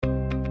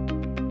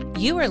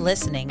You are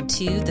listening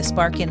to the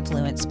Spark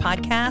Influence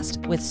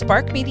podcast with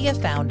Spark Media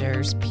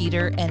founders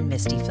Peter and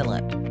Misty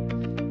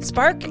Phillip.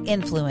 Spark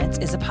Influence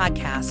is a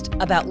podcast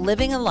about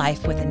living a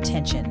life with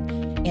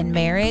intention in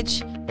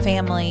marriage,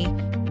 family,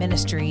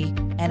 ministry,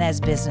 and as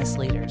business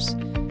leaders.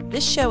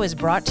 This show is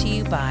brought to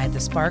you by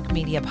the Spark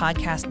Media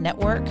Podcast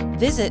Network.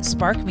 Visit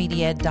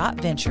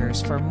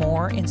sparkmedia.ventures for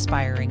more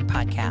inspiring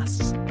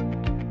podcasts.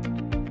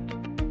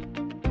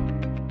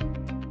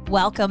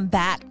 Welcome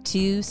back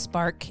to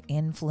Spark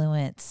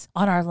Influence.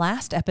 On our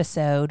last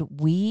episode,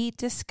 we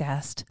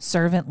discussed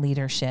servant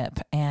leadership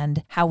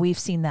and how we've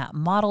seen that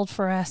modeled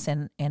for us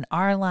in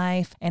our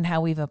life and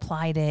how we've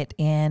applied it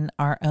in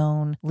our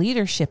own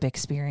leadership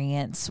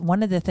experience.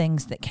 One of the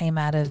things that came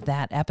out of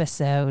that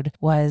episode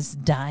was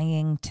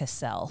dying to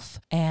self.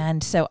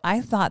 And so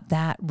I thought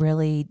that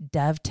really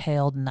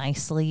dovetailed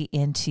nicely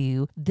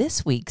into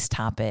this week's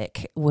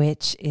topic,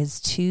 which is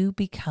to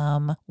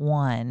become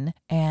one.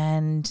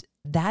 And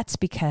that's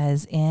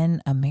because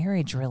in a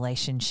marriage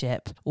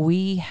relationship,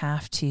 we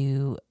have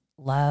to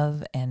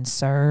love and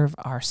serve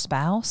our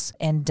spouse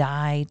and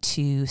die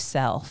to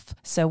self.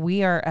 So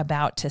we are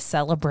about to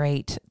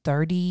celebrate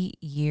our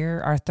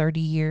 30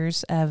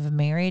 years of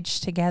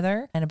marriage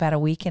together in about a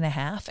week and a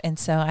half. And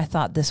so I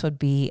thought this would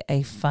be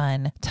a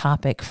fun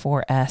topic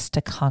for us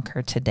to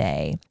conquer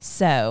today.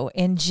 So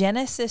in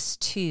Genesis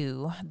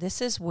 2,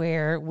 this is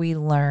where we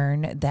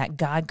learn that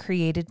God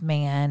created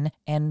man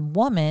and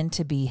woman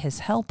to be his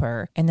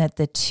helper and that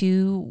the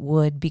two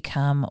would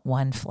become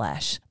one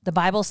flesh. The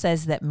Bible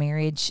says that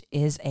marriage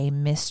is a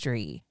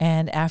mystery.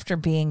 And after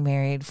being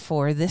married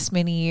for this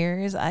many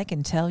years, I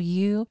can tell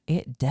you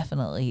it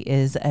definitely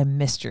is a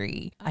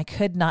mystery. I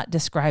could not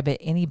describe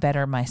it any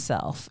better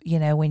myself. You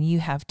know, when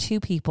you have two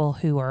people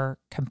who are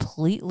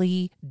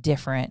completely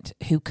different,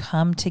 who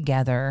come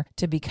together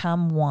to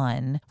become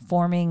one,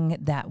 forming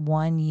that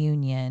one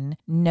union,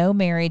 no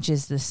marriage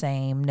is the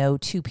same, no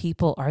two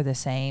people are the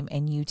same,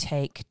 and you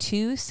take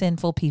two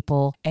sinful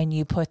people and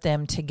you put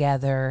them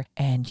together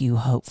and you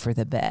hope for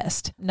the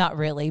best. Not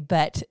really,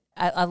 but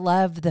I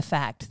love the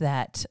fact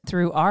that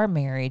through our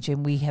marriage,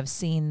 and we have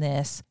seen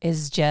this,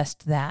 is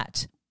just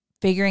that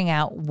figuring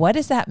out what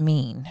does that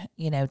mean,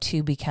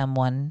 to become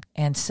one.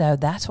 And so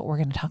that's what we're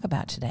going to talk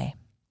about today.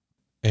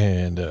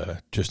 And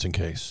just in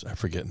case I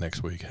forget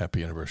next week,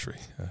 happy anniversary.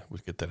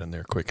 We'll get that in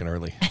there quick and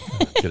early,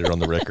 get it on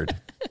the record.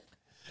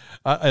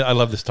 I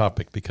love this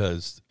topic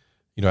because,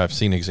 I've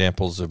seen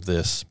examples of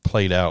this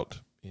played out.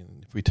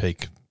 If we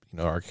take,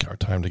 our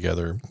time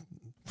together,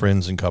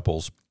 friends and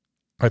couples,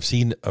 I've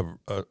seen a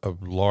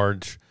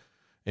large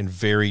and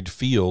varied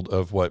field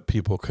of what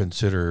people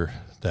consider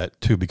that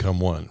to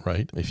become one,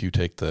 right? If you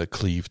take the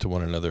cleave to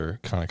one another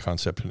kind of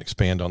concept and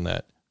expand on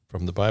that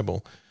from the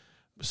Bible,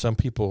 some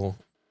people,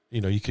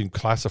 you can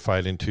classify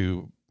it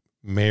into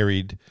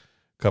married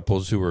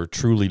couples who are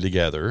truly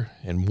together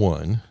and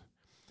one.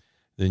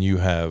 Then you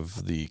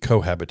have the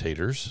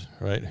cohabitators,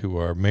 right, who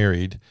are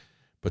married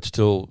but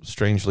still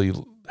strangely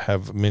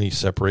have many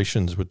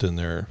separations within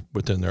their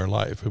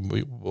life, and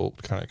we will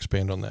kind of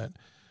expand on that.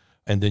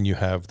 And then you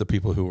have the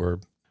people who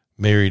are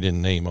married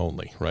in name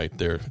only, right?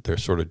 They're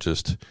sort of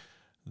just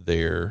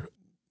there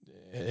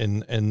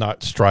and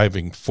not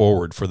striving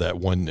forward for that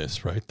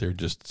oneness, right? They're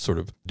just sort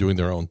of doing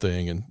their own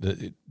thing, and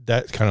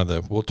that kind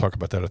of we'll talk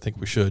about that. I think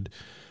we should.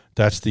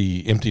 That's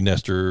the empty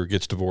nester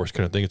gets divorced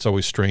kind of thing. It's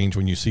always strange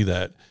when you see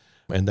that,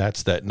 and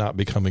that's that not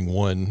becoming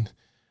one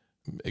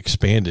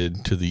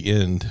expanded to the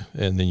end,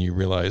 and then you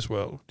realize,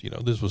 well,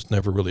 this was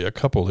never really a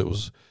couple. It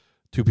was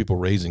two people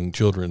raising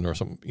children or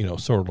something,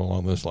 sort of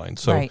along those lines.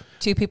 So, right.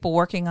 Two people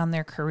working on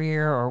their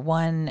career, or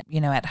one,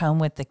 at home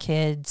with the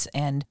kids,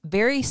 and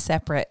very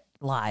separate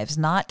lives,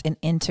 not an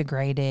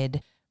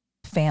integrated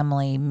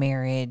family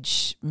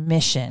marriage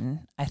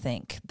mission. I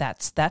think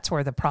that's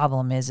where the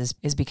problem is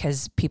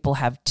because people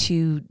have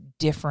two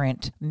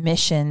different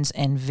missions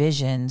and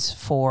visions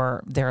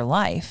for their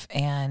life,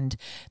 and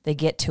they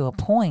get to a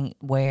point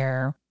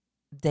where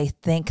they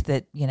think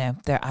that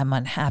I'm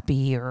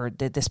unhappy, or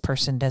that this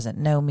person doesn't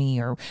know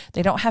me, or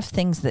they don't have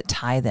things that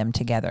tie them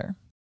together.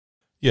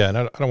 Yeah, and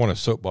I don't want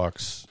to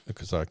soapbox,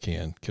 because I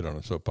can get on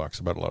a soapbox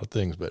about a lot of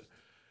things, but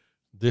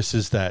this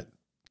is that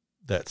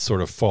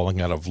sort of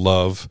falling out of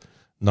love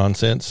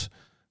nonsense,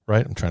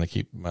 right? I'm trying to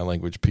keep my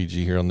language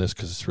PG here on this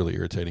because it's really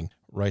irritating,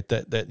 right?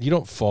 That you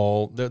don't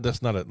fall.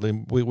 That's not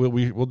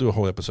we'll do a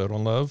whole episode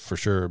on love for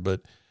sure,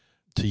 but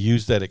to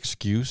use that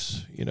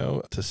excuse,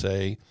 to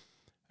say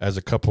as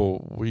a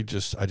couple, I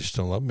just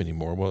don't love them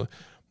anymore. Well,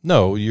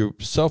 no, you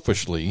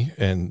selfishly,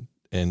 and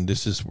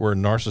this is where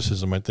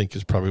narcissism, I think,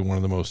 is probably one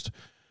of the most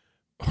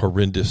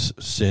horrendous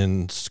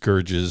sin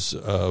scourges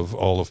of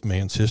all of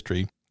man's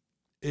history.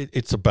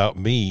 It's about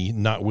me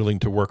not willing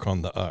to work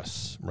on the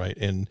us, right?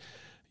 And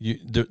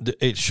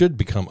it should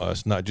become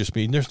us, not just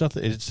me. And there's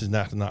nothing. It's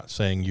not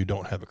saying you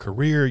don't have a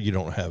career, you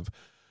don't have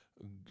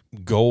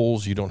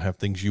goals, you don't have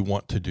things you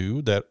want to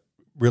do that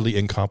really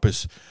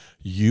encompass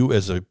you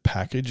as a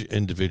package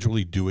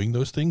individually doing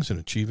those things and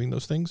achieving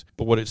those things.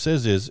 But what it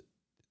says is,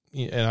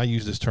 and I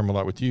use this term a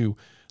lot with you,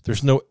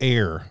 there's no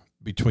air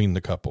between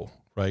the couple,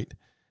 right?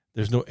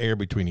 There's no air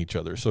between each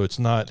other. So it's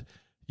not,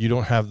 you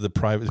don't have the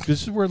private,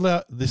 this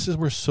is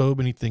where so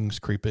many things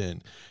creep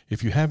in.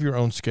 If you have your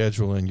own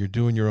schedule and you're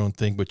doing your own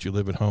thing, but you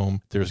live at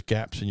home, there's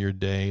gaps in your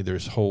day,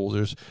 there's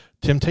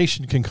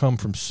temptation can come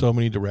from so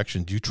many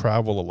directions. You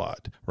travel a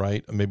lot,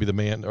 right? Maybe the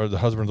man or the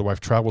husband or the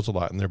wife travels a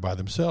lot and they're by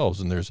themselves,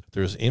 and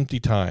there's empty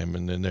time,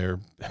 and then they're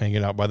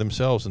hanging out by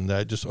themselves, and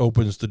that just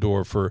opens the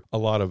door for a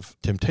lot of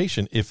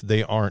temptation if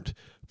they aren't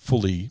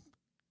fully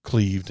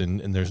cleaved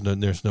and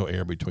there's no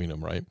air between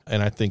them, right?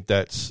 And I think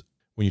that's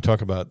when you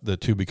talk about the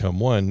two become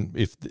one,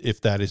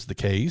 if that is the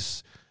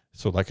case,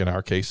 so like in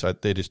our case,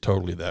 it is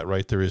totally that,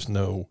 right? There is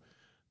no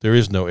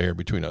air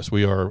between us.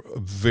 We are a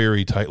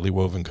very tightly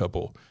woven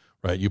couple,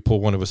 right? You pull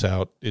one of us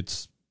out,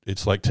 it's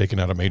like taking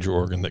out a major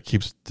organ that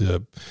keeps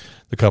the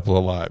couple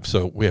alive.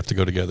 So we have to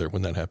go together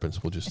when that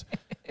happens. We'll just,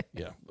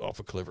 off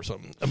a cliff or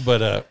something.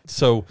 But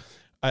so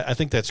I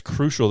think that's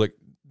crucial that,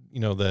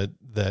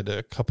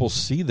 that couples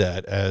see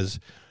that as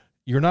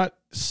you're not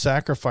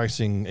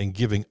sacrificing and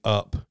giving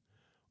up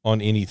on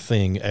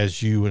anything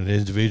as you an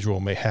individual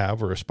may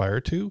have or aspire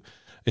to.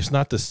 It's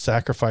not the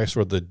sacrifice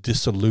or the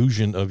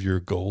disillusion of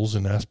your goals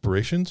and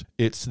aspirations.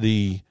 It's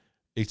the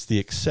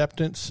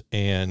acceptance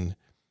and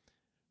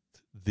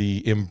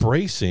the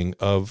embracing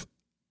of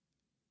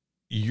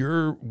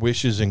your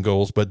wishes and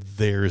goals, but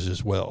theirs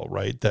as well,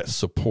 right? That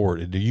support.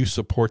 And do you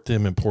support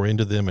them and pour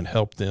into them and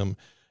help them,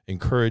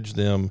 encourage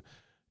them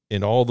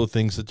in all the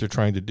things that they're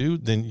trying to do?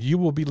 Then you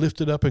will be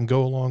lifted up and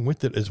go along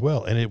with it as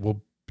well. And it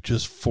will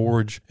just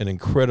forge an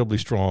incredibly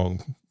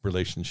strong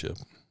relationship.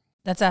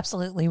 That's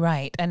absolutely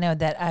right. I know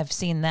that I've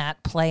seen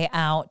that play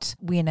out,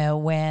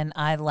 when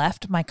I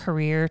left my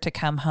career to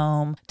come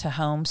home to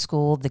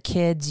homeschool the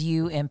kids.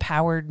 You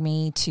empowered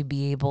me to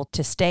be able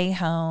to stay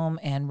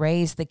home and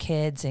raise the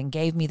kids and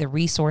gave me the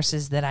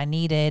resources that I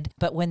needed.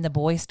 But when the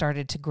boys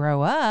started to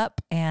grow up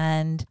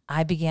and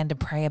I began to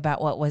pray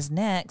about what was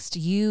next,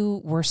 you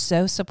were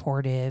so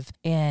supportive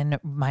in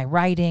my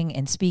writing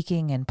and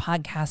speaking and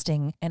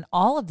podcasting and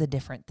all of the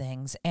different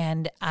things.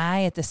 And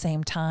I, at the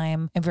same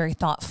time, am very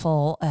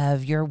thoughtful of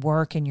your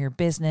work and your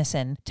business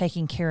and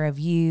taking care of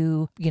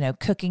you,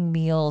 cooking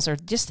meals, or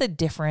just the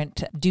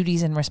different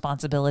duties and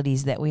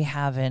responsibilities that we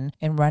have in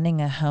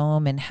running a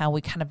home, and how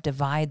we kind of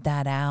divide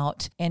that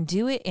out and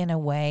do it in a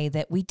way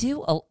that we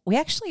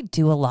actually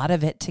do a lot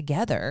of it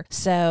together.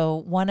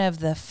 So one of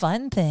the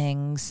fun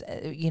things,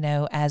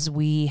 as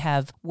we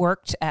have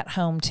worked at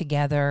home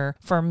together,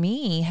 for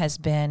me has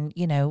been,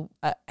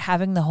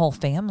 having the whole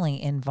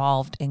family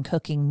involved in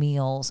cooking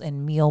meals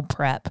and meal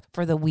prep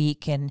for the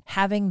week, and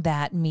having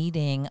that meeting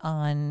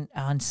on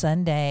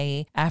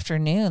Sunday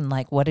afternoon,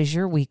 like, what does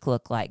your week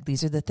look like?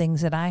 These are the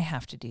things that I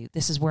have to do.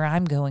 This is where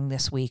I'm going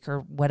this week, or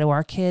what do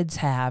our kids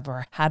have,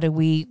 or how do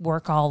we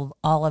work all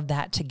of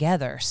that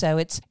together? So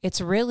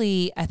it's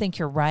really, I think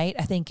you're right.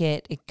 I think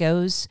it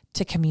goes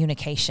to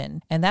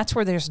communication. And that's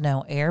where there's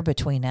no air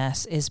between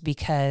us, is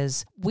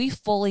because we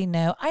fully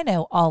know, I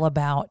know all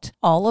about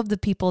all of the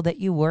people that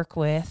you work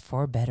with,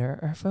 for better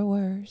or for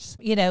worse.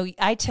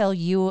 I tell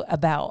you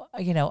about,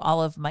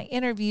 all of my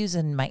interviews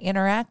and my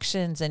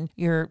interactions, and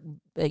you're,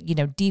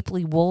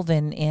 deeply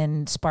woven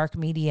in Spark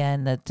Media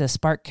and the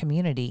Spark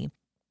community.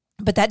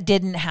 But that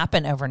didn't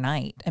happen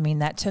overnight. I mean,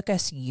 that took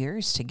us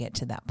years to get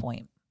to that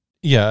point.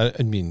 Yeah.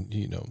 I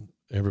mean,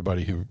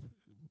 everybody who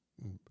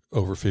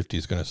over 50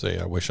 is going to say,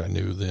 I wish I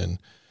knew then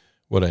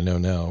what I know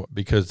now,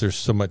 because there's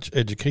so much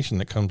education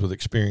that comes with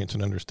experience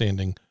and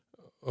understanding.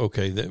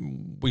 Okay, that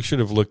we should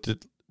have looked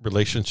at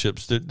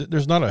relationships.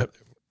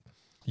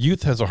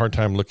 Youth has a hard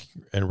time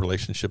looking at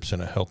relationships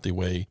in a healthy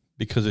way,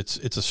 because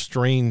it's a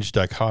strange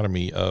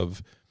dichotomy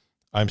of,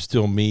 I'm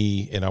still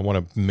me and I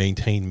want to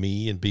maintain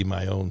me and be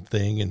my own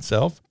thing and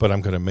self, but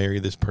I'm going to marry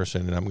this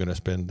person and I'm going to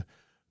spend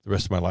the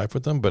rest of my life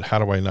with them. But how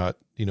do I not,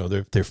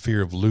 their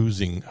fear of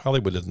losing,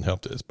 Hollywood doesn't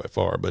help this by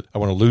far, but I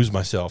want to lose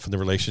myself in the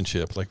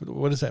relationship. Like,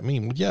 what does that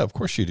mean? Well, yeah, of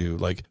course you do.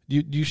 Like,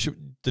 you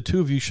should, the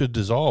two of you should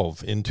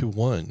dissolve into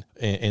one.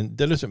 And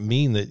that doesn't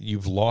mean that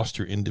you've lost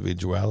your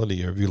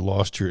individuality, or you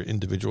lost your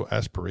individual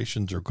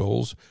aspirations or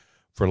goals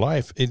for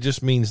life. It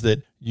just means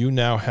that you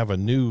now have a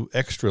new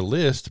extra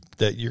list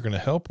that you're going to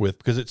help with,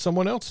 because it's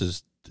someone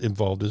else's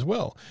involved as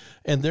well.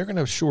 And they're going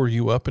to shore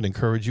you up and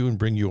encourage you and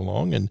bring you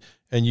along, and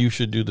you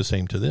should do the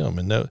same to them.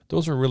 And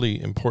those are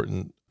really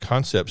important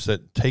concepts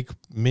that take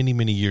many,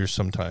 many years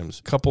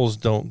sometimes. Couples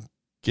don't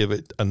give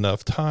it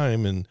enough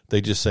time, and they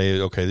just say,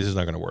 okay, this is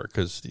not going to work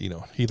because,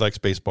 he likes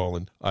baseball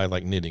and I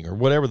like knitting, or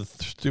whatever the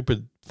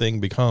stupid thing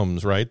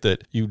becomes, right?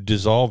 That you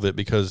dissolve it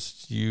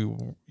because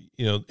you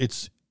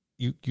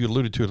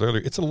alluded to it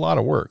earlier. It's a lot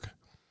of work.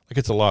 Like,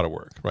 it's a lot of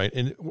work, right?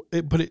 And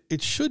but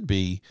it should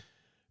be.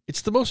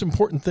 It's the most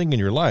important thing in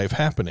your life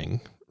happening,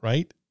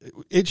 right?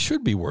 It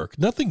should be work.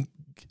 Nothing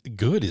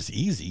good is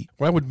easy.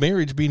 Why would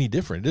marriage be any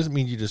different? It doesn't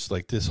mean you just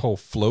like this whole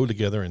flow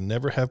together and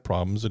never have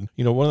problems. And,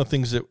 one of the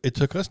things that it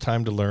took us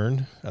time to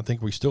learn, I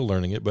think we're still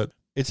learning it, but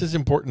it's as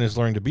important as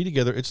learning to be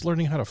together. It's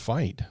learning how to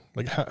fight.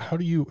 Like, how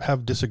do you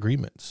have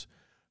disagreements?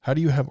 How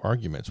do you have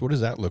arguments? What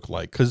does that look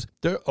like? Because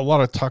a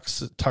lot of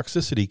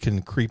toxicity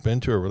can creep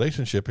into a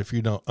relationship if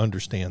you don't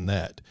understand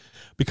that.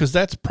 Because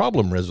that's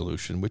problem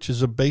resolution, which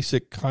is a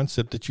basic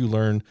concept that you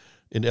learn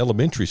in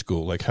elementary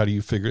school. Like, how do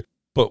you figure it?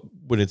 But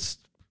when it's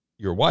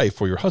your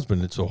wife or your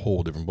husband, it's a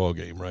whole different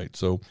ballgame, right?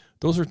 So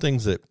those are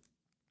things that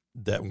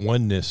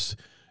oneness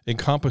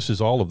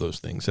encompasses all of those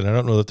things. And I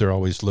don't know that they're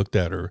always looked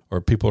at or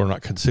people are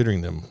not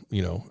considering them,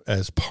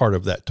 as part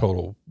of that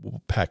total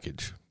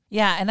package.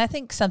 Yeah, and I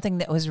think something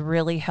that was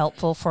really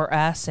helpful for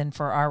us and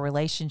for our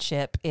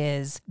relationship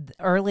is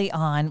early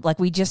on, like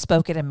we just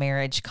spoke at a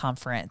marriage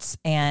conference,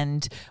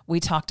 and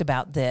we talked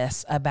about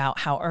this, about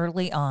how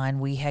early on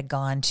we had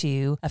gone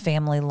to a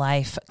family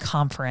life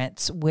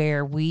conference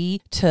where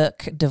we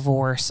took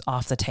divorce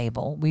off the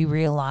table. We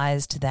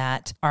realized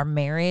that our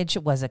marriage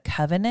was a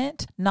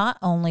covenant, not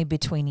only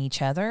between each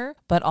other,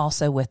 but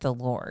also with the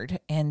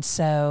Lord. And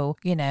so,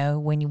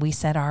 when we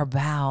said our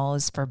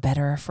vows for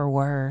better, for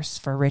worse,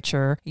 for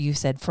richer, you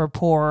said for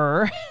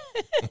poorer.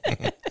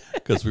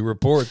 Because we were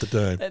poor at the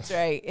time. That's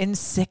right. In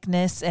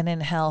sickness and in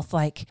health,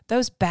 like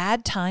those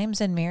bad times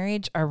in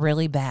marriage are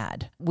really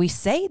bad. We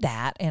say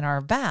that in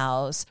our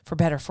vows for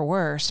better, for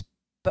worse,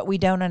 but we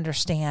don't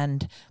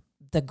understand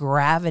the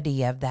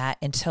gravity of that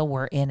until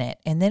we're in it.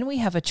 And then we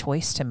have a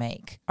choice to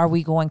make. Are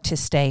we going to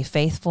stay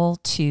faithful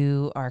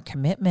to our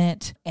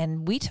commitment?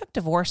 And we took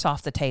divorce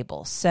off the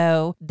table.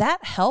 So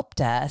that helped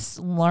us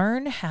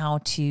learn how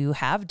to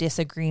have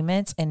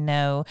disagreements and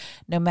know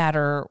no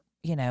matter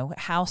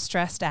how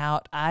stressed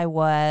out I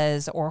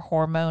was or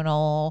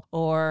hormonal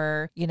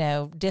or,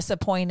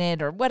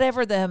 disappointed or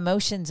whatever the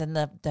emotions and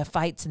the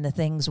fights and the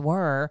things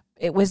were,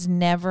 it was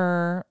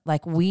never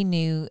like we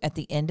knew at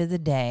the end of the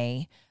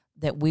day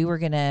that we were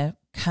going to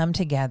come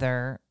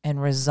together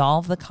and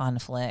resolve the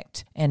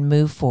conflict and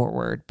move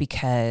forward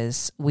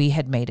because we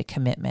had made a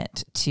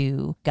commitment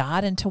to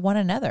God and to one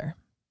another.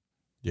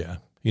 Yeah.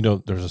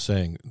 There's a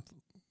saying,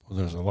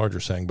 there's a larger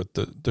saying, but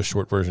the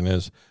short version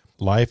is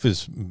life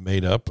is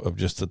made up of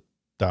just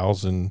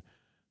 1,000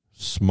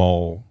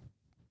 small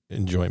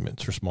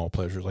enjoyments or small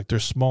pleasures. Like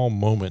there's small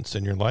moments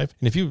in your life.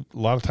 And a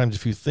lot of times,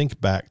 if you think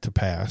back to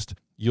past,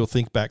 you'll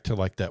think back to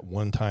like that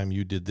one time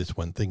you did this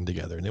one thing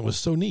together and it was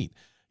so neat.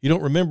 You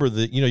don't remember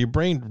your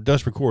brain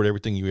does record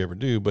everything you ever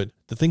do, but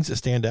the things that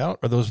stand out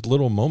are those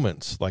little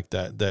moments like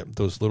that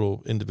those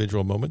little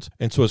individual moments.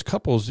 And so as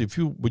couples,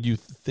 would you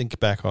think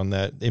back on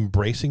that,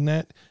 embracing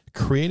that,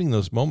 creating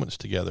those moments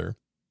together,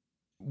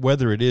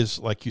 whether it is,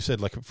 like you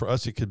said, like for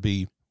us, it could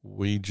be,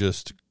 we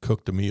just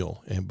cooked a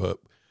meal but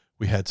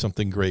we had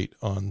something great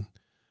on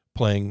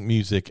playing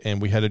music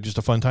and we had just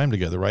a fun time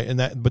together. Right. And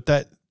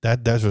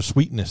there's a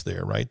sweetness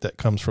there, right? That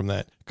comes from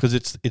that. Cause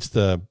it's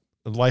the,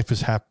 life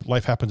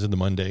happens in the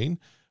mundane.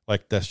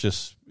 Like it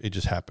just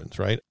happens,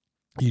 right?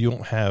 You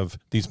don't have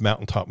these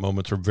mountaintop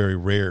moments, are very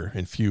rare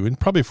and few, and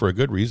probably for a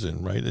good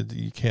reason, right?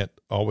 You can't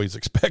always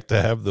expect to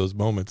have those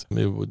moments.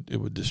 It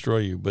would destroy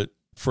you. But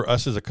for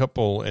us as a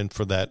couple, and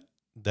for that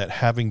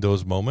having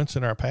those moments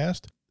in our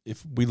past,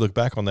 if we look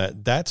back on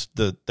that, that's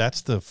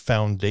the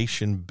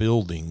foundation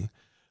building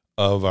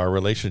of our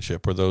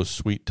relationship, or those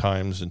sweet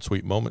times and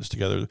sweet moments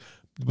together,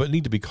 but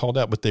need to be called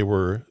out. But they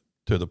were,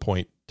 to the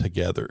point,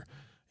 together.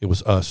 It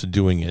was us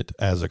doing it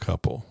as a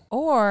couple.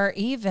 Or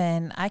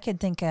even I could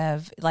think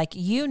of, like,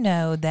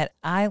 that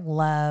I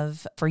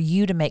love for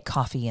you to make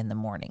coffee in the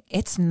morning.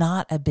 It's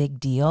not a big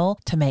deal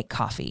to make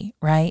coffee,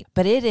 right?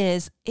 But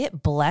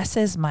it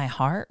blesses my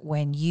heart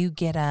when you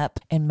get up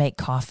and make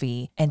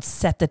coffee and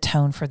set the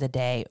tone for the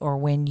day, or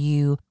when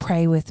you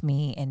pray with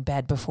me in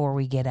bed before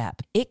we get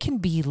up. It can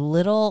be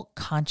little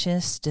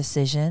conscious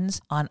decisions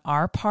on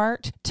our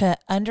part to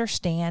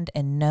understand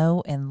and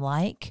know and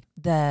like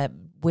the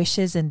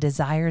wishes and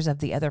desires of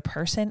the other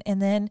person,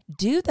 and then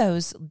do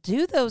those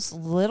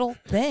little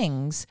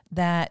things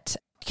that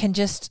can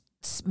just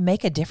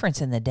make a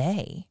difference in the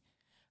day,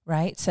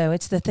 right? So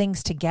it's the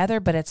things together,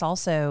 but it's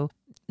also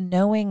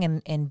knowing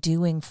and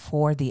doing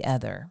for the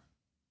other.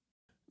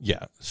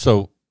 Yeah.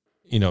 So,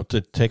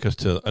 to take us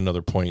to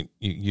another point,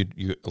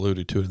 you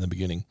alluded to it in the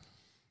beginning,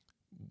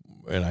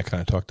 and I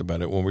kind of talked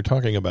about it when we're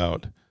talking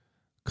about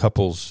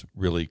couples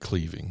really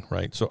cleaving,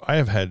 right? So I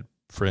have had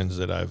friends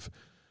that I've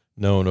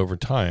known over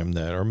time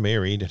that are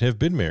married and have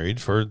been married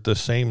for the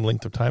same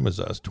length of time as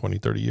us, 20,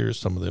 30 years,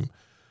 some of them.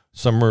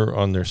 Some are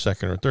on their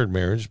second or third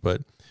marriage,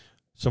 but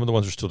some of the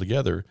ones are still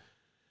together.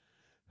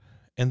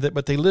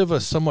 But they live a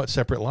somewhat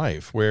separate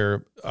life,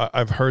 where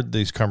I've heard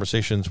these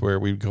conversations where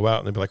we go out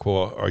and they'd be like,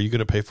 well, are you going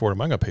to pay for it?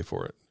 Am I going to pay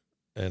for it?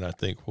 And I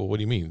think, well, what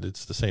do you mean?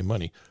 It's the same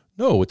money.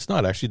 No, it's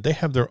not. Actually, they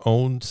have their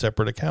own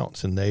separate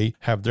accounts, and they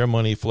have their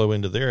money flow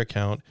into their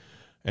account.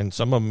 And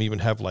some of them even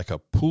have like a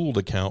pooled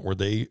account where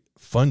they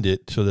fund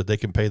it so that they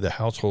can pay the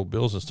household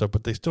bills and stuff,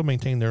 but they still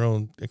maintain their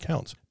own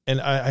accounts. And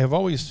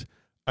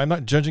I'm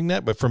not judging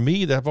that, but for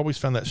me, I've always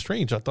found that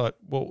strange. I thought,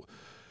 well,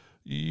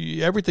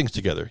 everything's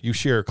together. You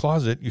share a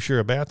closet, you share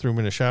a bathroom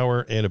and a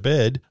shower and a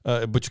bed,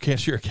 but you can't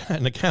share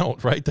an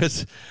account, right?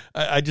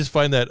 I just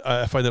find that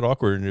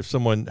awkward. And if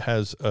someone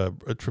has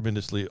a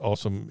tremendously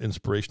awesome,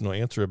 inspirational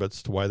answer about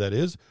as to why that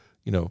is,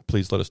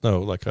 please let us know.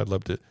 Like, I'd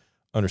love to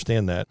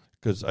understand that,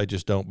 because I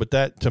just don't. But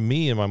that, to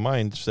me, in my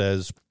mind,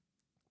 says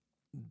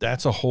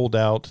that's a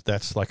holdout.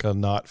 That's like a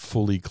not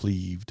fully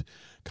cleaved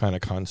kind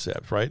of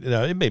concept, right?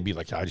 Now, it may be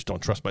like, I just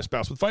don't trust my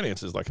spouse with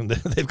finances. Like,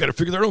 they've got to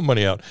figure their own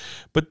money out.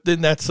 But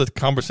then that's a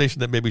conversation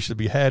that maybe should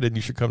be had, and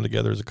you should come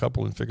together as a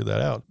couple and figure that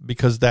out.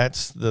 Because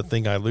that's the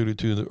thing I alluded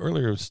to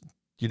earlier, is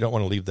you don't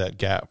want to leave that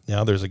gap.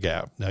 Now there's a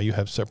gap. Now you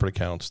have separate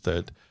accounts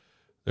that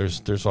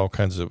there's all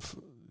kinds of,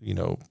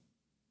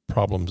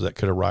 problems that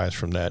could arise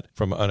from that,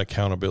 from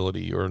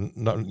unaccountability, or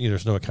not,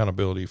 there's no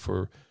accountability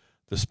for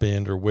the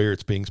spend or where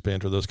it's being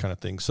spent or those kind of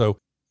things. So,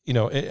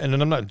 and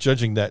I'm not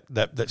judging that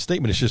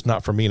statement. It's just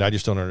not for me, and I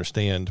just don't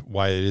understand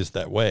why it is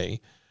that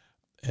way.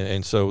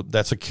 And so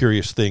that's a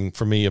curious thing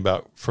for me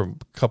from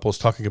couples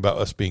talking about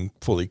us being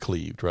fully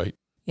cleaved, right?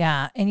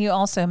 Yeah. And you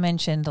also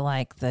mentioned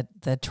like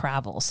the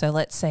travel. So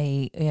let's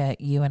say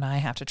you and I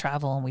have to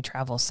travel, and we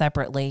travel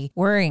separately.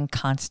 We're in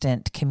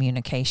constant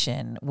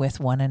communication with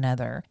one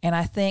another. And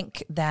I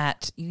think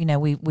that,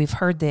 we've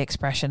heard the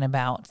expression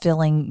about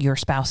filling your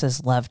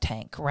spouse's love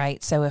tank,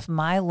 right? So if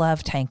my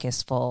love tank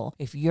is full,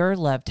 if your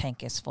love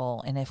tank is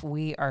full, and if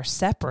we are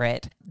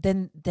separate,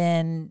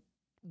 then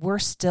we're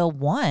still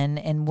one,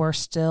 and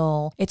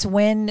it's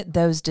when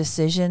those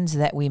decisions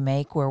that we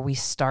make where we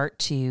start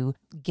to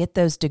get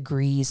those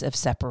degrees of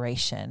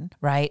separation,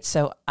 right?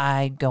 So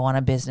I go on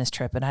a business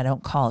trip and I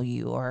don't call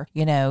you, or,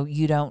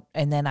 you don't,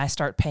 and then I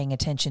start paying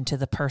attention to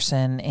the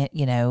person,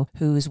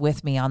 who's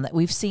with me on that.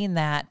 We've seen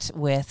that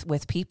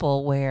with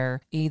people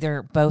where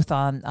either both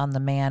on the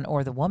man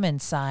or the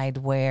woman's side,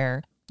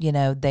 where,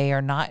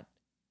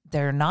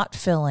 they're not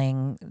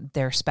filling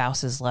their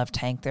spouse's love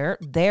tank.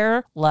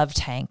 Their love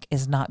tank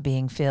is not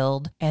being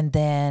filled. And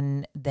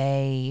then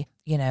they,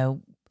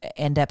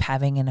 end up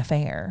having an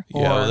affair.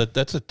 Yeah,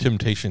 that's a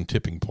temptation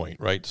tipping point,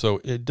 right? So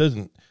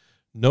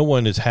no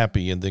one is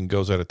happy and then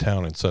goes out of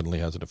town and suddenly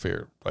has an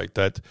affair, right?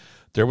 That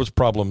there was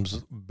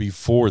problems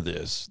before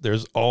this.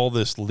 There's all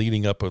this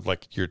leading up of,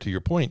 like, to your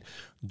point,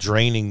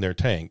 draining their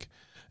tank.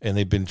 And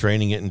they've been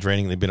draining it and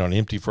draining. They've been on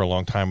empty for a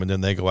long time, and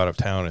then they go out of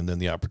town, and then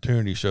the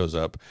opportunity shows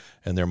up,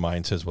 and their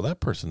mind says, well, that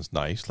person's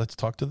nice. Let's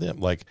talk to them.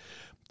 Like,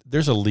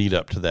 there's a lead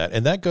up to that.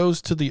 And that goes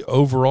to the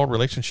overall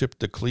relationship,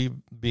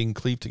 being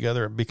cleaved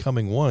together and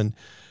becoming one.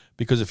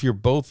 Because if you're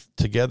both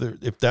together,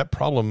 if that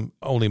problem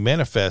only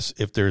manifests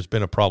if there's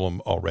been a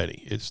problem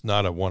already, it's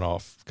not a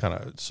one-off kind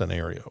of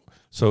scenario.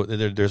 So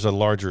there's a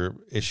larger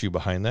issue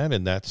behind that,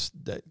 and that's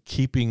that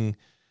keeping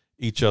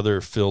each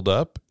other filled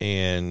up,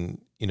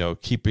 and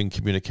keeping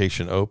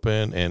communication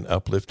open and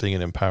uplifting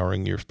and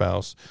empowering your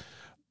spouse.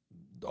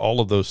 All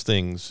of those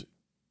things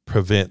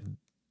prevent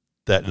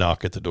that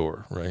knock at the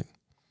door, right?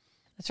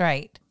 That's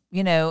right.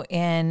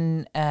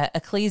 In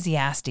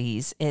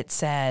Ecclesiastes, it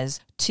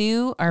says,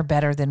 2 are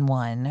better than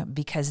 1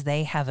 because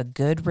they have a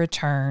good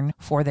return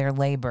for their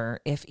labor.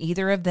 If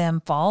either of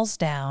them falls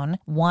down,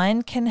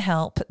 one can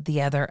help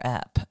the other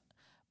up.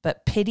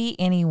 But pity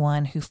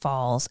anyone who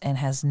falls and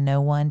has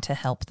no one to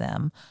help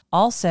them.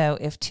 Also,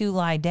 if 2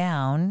 lie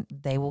down,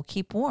 they will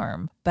keep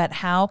warm. But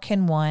how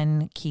can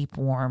one keep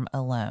warm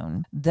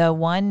alone? Though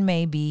one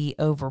may be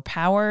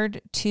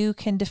overpowered, 2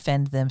 can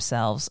defend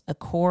themselves. A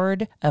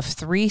cord of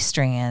 3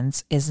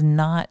 strands is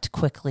not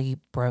quickly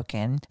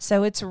broken.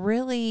 So it's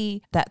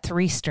really that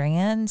 3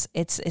 strands.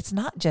 It's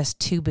not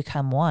just 2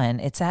 become 1.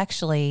 It's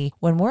actually,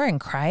 when we're in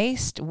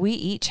Christ, we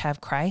each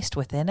have Christ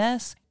within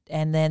us.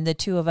 And then the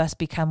 2 of us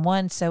become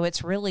 1. So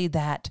it's really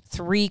that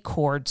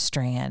 3-cord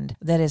strand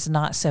that is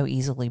not so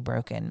easily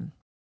broken.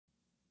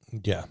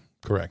 Yeah,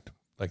 correct.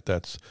 Like,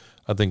 that's,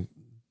 I think,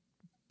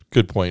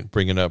 good point,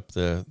 bringing up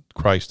the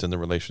Christ in the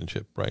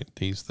relationship, right?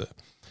 He's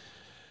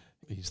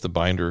the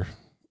binder.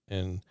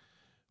 And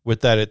with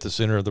that at the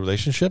center of the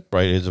relationship,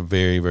 right, is a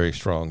very, very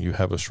strong, you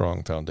have a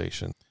strong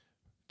foundation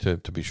to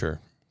be sure.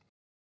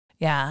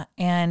 Yeah,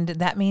 and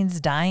that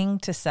means dying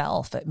to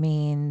self. It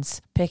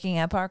means picking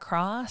up our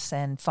cross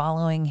and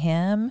following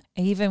him,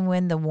 even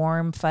when the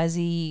warm,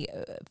 fuzzy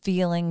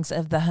feelings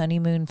of the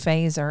honeymoon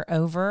phase are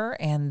over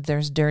and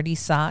there's dirty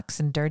socks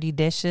and dirty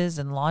dishes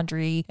and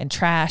laundry and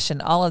trash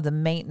and all of the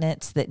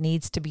maintenance that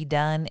needs to be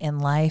done in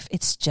life.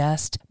 It's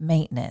just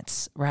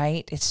maintenance,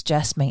 right? It's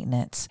just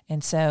maintenance.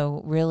 And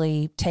so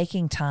really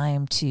taking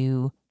time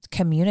to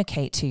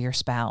communicate to your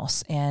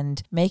spouse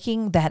and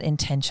making that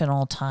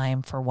intentional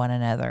time for one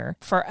another.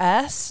 For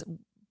us,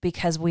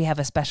 because we have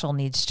a special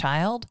needs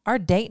child, our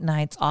date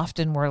nights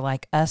often were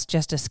like us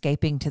just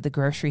escaping to the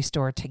grocery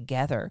store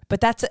together.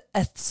 But that's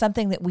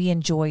something that we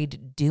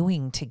enjoyed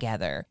doing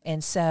together.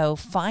 And so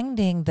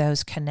finding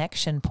those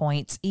connection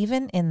points,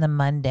 even in the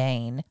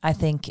mundane, I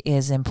think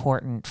is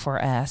important for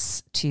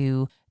us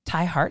to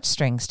tie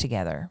heartstrings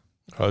together.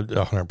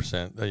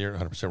 100%. You're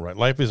 100% right.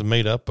 Life is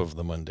made up of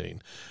the mundane.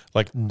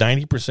 Like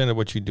 90% of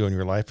what you do in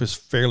your life is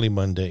fairly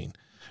mundane,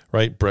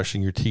 right?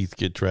 Brushing your teeth,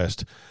 get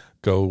dressed,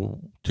 go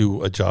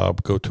do a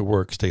job, go to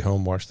work, stay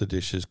home, wash the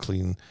dishes,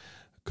 clean,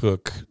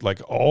 cook, like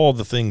all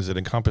the things that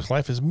encompass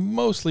life is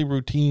mostly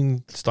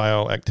routine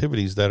style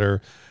activities that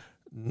are,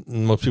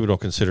 most people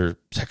don't consider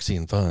sexy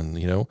and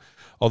fun,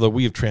 although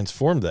we have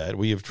transformed that.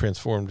 We have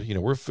transformed,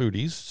 we're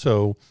foodies.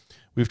 So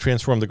we've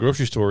transformed the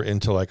grocery store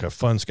into like a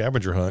fun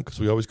scavenger hunt because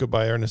we always go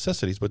buy our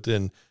necessities. But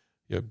then,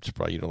 it's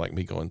probably, you don't like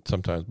me going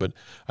sometimes, but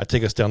I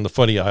take us down the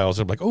funny aisles.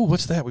 And I'm like, oh,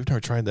 what's that? We've never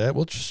tried that.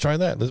 We'll just try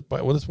that. Let's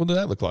buy, what does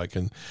that look like?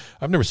 And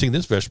I've never seen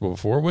this vegetable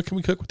before. What can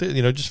we cook with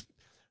it? Just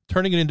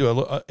turning it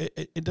into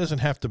it doesn't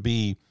have to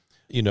be,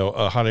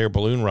 a hot air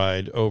balloon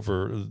ride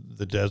over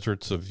the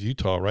deserts of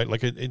Utah, right?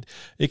 Like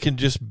it can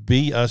just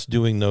be us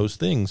doing those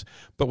things,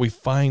 but we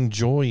find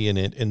joy in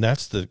it. And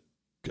that's the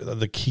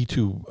key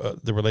to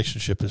the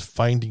relationship, is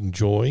finding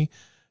joy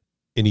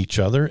in each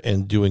other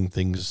and doing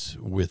things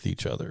with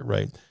each other,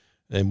 right?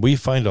 And we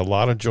find a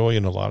lot of joy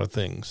in a lot of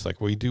things.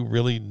 Like we do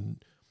really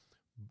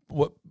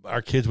what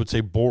our kids would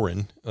say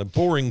boring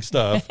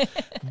stuff.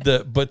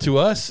 But to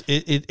us,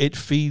 it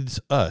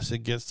feeds us. It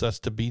gets us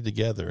to be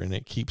together, and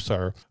it keeps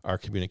our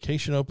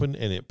communication open,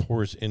 and it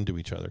pours into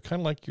each other.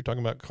 Kind of like you're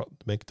talking about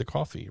make the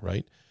coffee,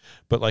 right?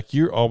 But like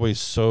you're always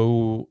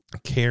so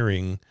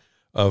caring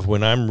of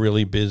when I'm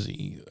really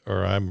busy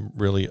or I'm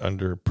really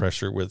under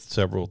pressure with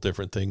several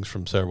different things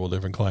from several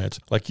different clients.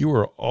 Like you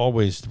are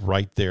always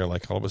right there.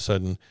 Like all of a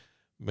sudden,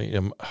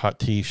 hot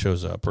tea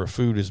shows up or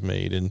food is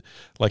made, and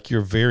like you're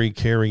very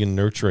caring and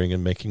nurturing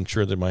and making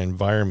sure that my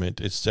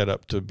environment is set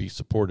up to be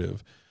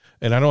supportive.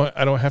 And I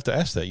don't have to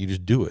ask that. You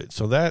just do it.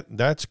 So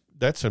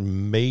that's a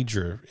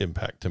major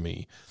impact to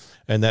me,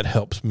 and that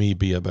helps me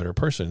be a better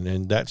person.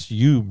 And that's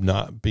you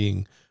not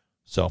being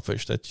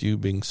selfish. That's you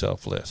being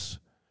selfless.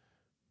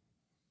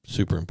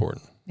 Super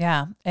important.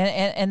 Yeah.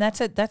 And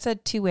that's a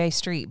two-way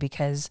street,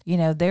 because,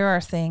 there are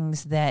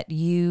things that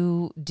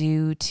you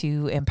do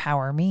to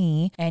empower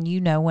me, and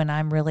when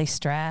I'm really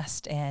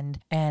stressed and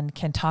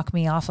can talk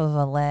me off of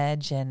a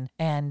ledge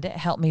and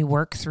help me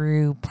work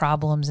through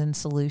problems and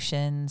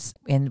solutions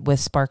with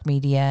Spark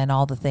Media and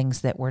all the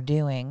things that we're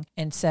doing.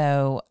 And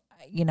so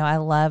I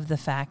love the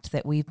fact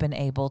that we've been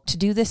able to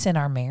do this in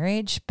our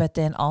marriage, but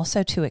then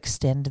also to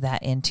extend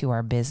that into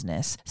our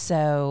business.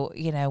 So,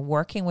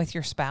 working with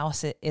your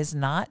spouse is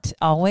not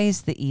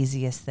always the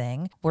easiest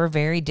thing. We're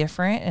very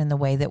different in the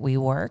way that we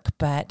work,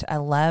 but I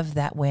love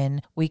that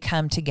when we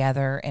come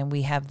together and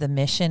we have the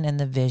mission and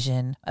the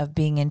vision of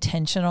being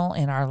intentional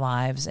in our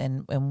lives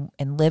and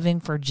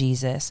living for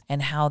Jesus,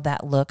 and how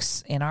that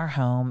looks in our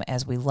home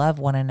as we love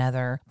one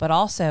another, but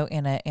also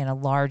in a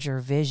larger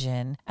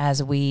vision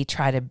as we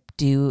try to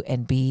do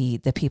and be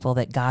the people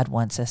that God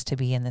wants us to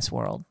be in this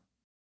world.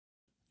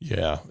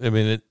 Yeah. I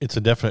mean, it's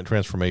a definite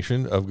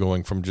transformation of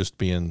going from just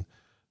being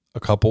a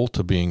couple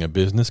to being a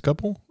business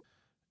couple.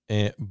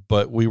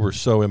 But we were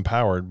so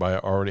empowered by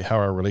how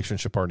our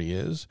relationship already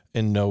is,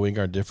 and knowing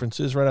our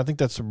differences, right? I think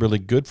that's really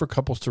good for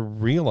couples to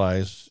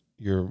realize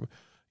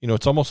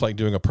it's almost like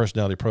doing a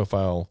personality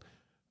profile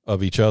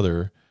of each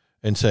other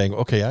and saying,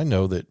 okay, I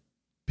know that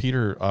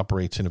Peter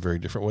operates in a very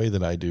different way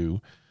than I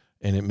do.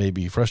 And it may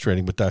be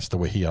frustrating, but that's the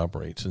way he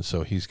operates. And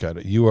so he's got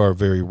it. You are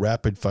very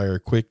rapid fire,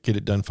 quick, get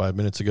it done 5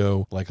 minutes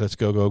ago. Like, let's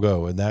go, go,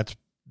 go. And that's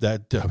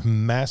that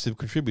massive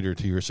contributor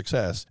to your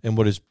success and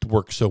what has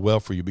worked so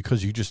well for you,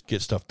 because you just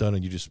get stuff done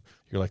and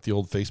you're like the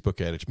old Facebook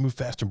adage, move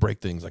fast and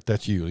break things. Like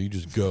that's you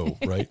just go,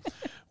 right?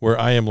 Where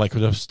I am like,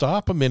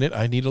 stop a minute.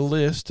 I need a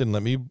list and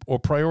or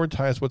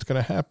prioritize what's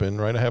going to happen,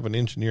 right? I have an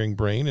engineering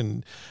brain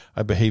and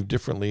I behave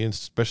differently. And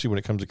especially when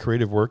it comes to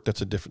creative work,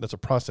 that's a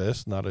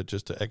process, not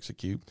just to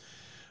execute.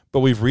 But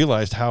we've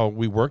realized how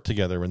we work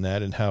together in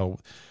that, and how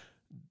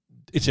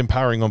it's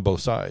empowering on both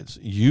sides.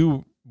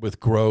 You with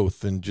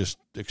growth and just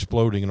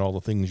exploding and all the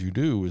things you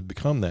do has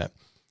become that.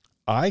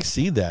 I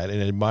see that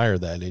and admire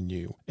that in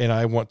you, and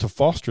I want to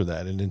foster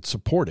that and then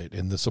support it.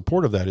 And the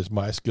support of that is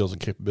my skills and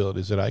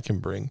capabilities that I can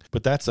bring.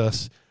 But that's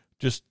us.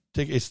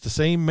 It's the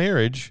same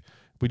marriage.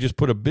 We just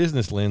put a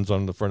business lens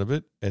on the front of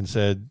it and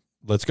said,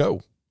 let's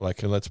go.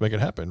 And let's make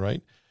it happen,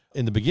 right?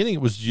 In the beginning,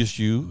 it was just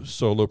you,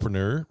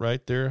 solopreneur,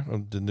 right there,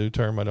 the new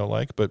term I don't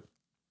like, but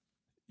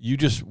you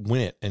just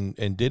went and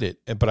did it.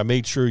 But I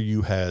made sure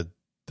you had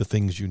the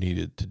things you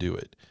needed to do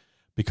it,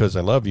 because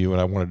I love you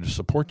and I wanted to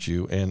support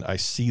you, and I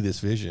see this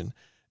vision.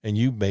 And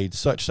you made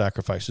such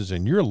sacrifices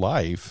in your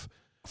life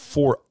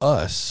for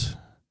us.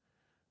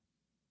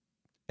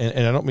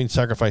 And I don't mean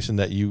sacrificing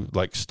that you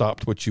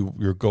stopped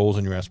your goals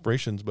and your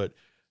aspirations, but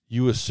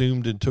you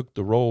assumed and took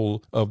the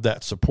role of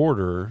that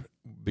supporter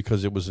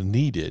because it was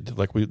needed.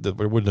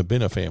 There wouldn't have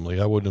been a family.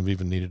 I wouldn't have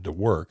even needed to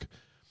work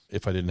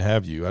if I didn't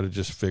have you. I'd have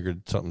just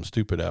figured something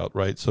stupid out,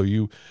 right? So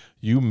you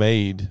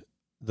made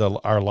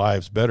our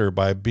lives better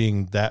by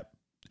being that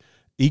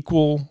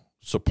equal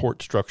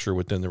support structure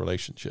within the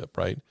relationship,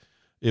 right?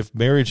 If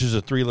marriage is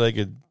a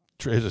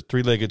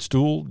three-legged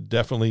stool,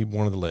 definitely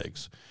one of the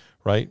legs,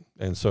 right?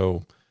 And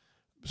so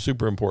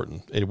super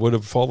important. It would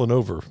have fallen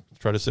over.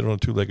 Try to sit on a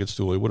two-legged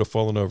stool. It would have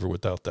fallen over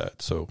without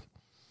that. So,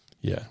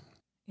 yeah.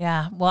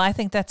 Yeah, well, I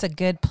think that's a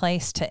good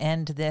place to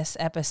end this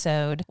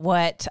episode.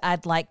 What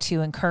I'd like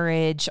to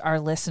encourage our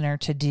listener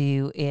to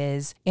do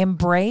is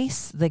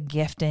embrace the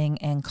gifting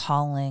and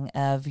calling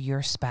of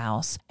your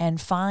spouse and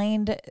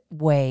find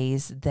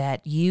ways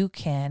that you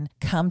can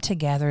come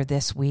together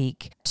this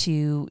week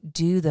to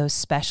do those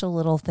special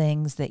little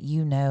things that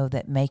you know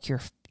that make your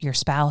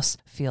spouse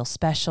feel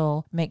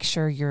special. Make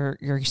sure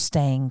you're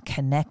staying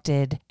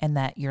connected and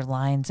that your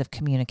lines of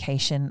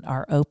communication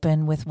are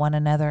open with one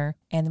another.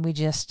 And we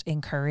just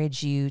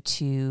encourage you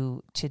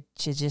to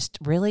just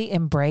really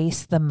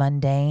embrace the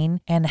mundane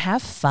and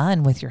have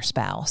fun with your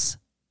spouse.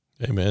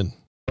 Amen.